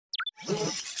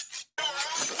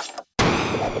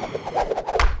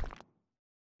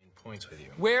Points with you.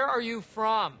 Where are you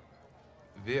from?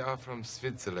 We are from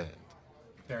Switzerland.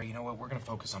 Barry, you know what? We're gonna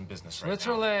focus on business right now.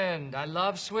 Switzerland. I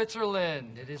love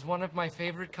Switzerland. It is one of my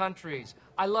favorite countries.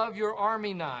 I love your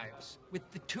army knives with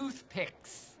the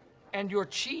toothpicks and your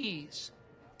cheese.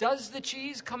 Does the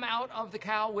cheese come out of the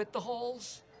cow with the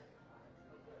holes?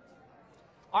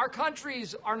 Our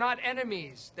countries are not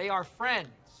enemies. They are friends.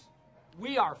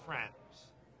 We are friends.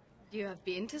 You have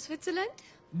been to Switzerland?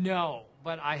 No,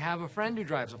 but I have a friend who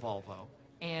drives a Volvo,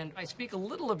 and I speak a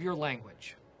little of your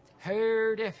language.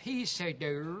 Heard if he said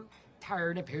do,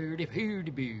 tired of heard if he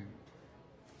do.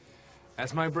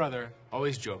 That's my brother,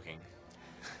 always joking.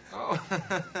 Oh,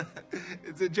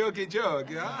 it's a jokey joke,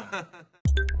 yeah?